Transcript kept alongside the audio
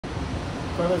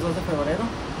Jueves 2 de febrero,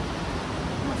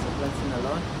 Mazatlán,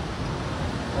 Sinaloa.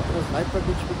 Otros Diaper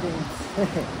Beach Beginnings.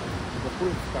 Los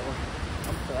puros Chicago.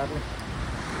 Vamos a darle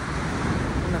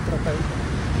una tratadita.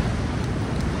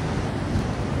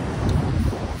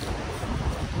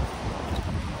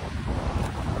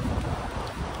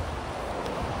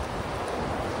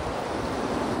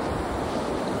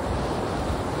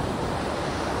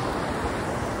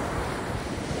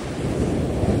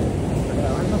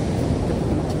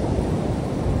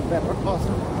 Perro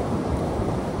oso.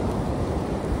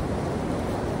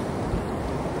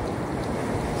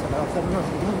 Se le va a hacer unos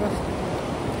segundos.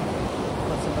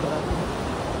 No sé, verdad.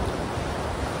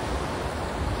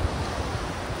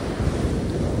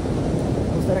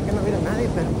 Me gustaría que no hubiera nadie,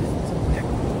 pero pues no se puede.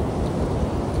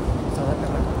 Vamos a darle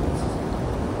rápido.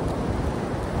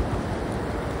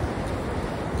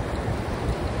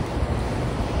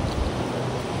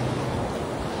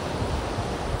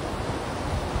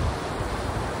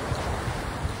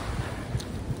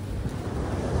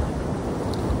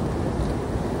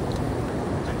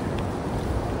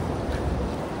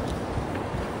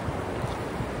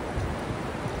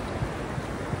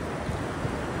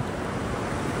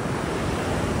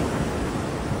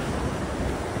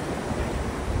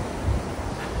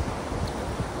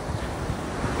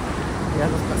 Ya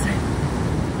los pasé.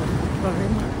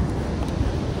 Corrimos.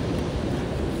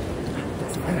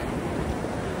 Espera.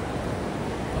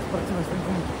 Los próximos están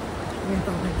como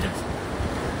 500 metros.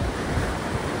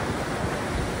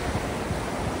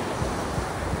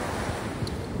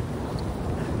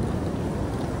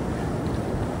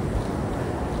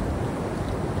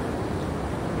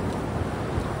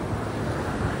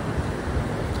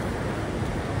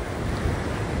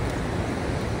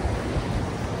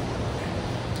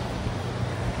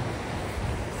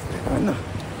 Bueno,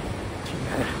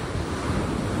 chingada.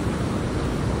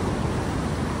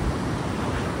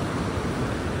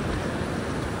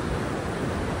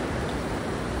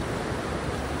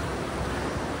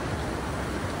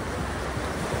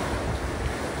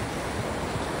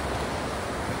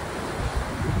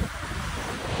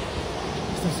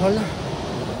 Estoy sola.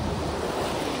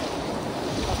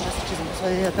 Empezó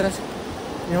ahí atrás,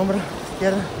 mi hombro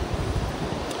izquierdo.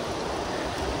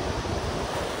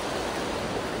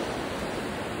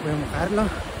 Voy a mojarlo,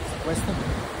 por supuesto,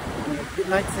 con el Kid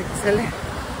Lights XL.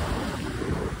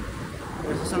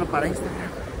 Pero eso solo para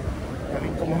Instagram.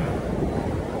 También como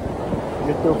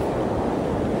YouTube.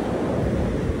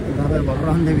 Daba el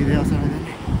borrón de videos a ver.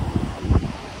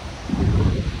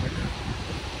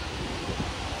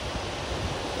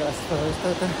 Gracias por haber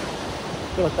estado tan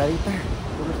trotadita.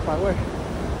 Pulse Power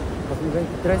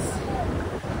 2023.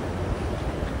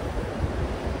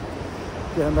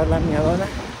 Quieren ver la miadona.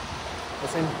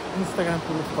 Es en Instagram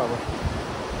Pulse Power.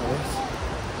 Adiós.